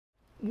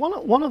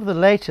One of the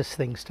latest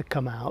things to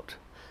come out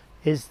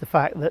is the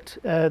fact that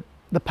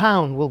the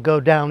pound will go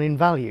down in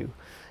value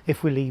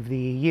if we leave the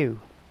EU.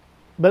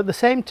 But at the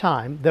same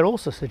time, they're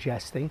also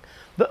suggesting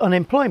that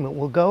unemployment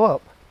will go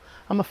up.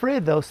 I'm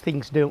afraid those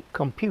things don't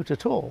compute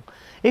at all.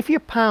 If your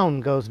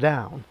pound goes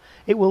down,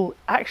 it will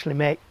actually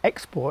make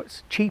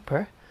exports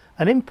cheaper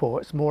and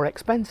imports more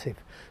expensive.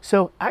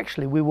 So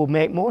actually we will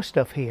make more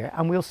stuff here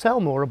and we'll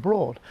sell more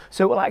abroad.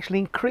 So it will actually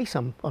increase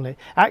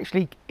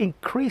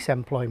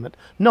employment,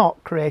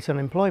 not create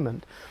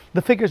unemployment.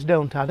 The figures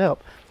don't add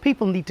up.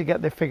 People need to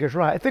get their figures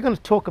right. If they're going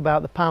to talk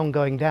about the pound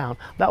going down,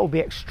 that will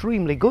be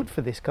extremely good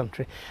for this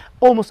country.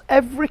 Almost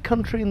every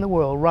country in the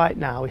world right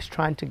now is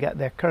trying to get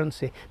their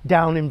currency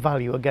down in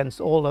value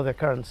against all other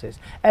currencies.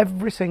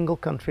 Every single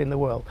country in the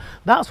world.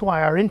 That's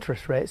why our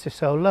interest rates are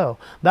so low.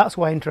 That's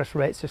why interest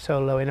rates are so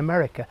low in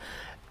America.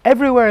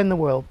 Everywhere in the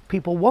world,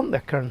 people want their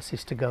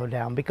currencies to go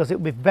down because it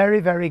will be very,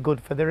 very good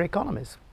for their economies.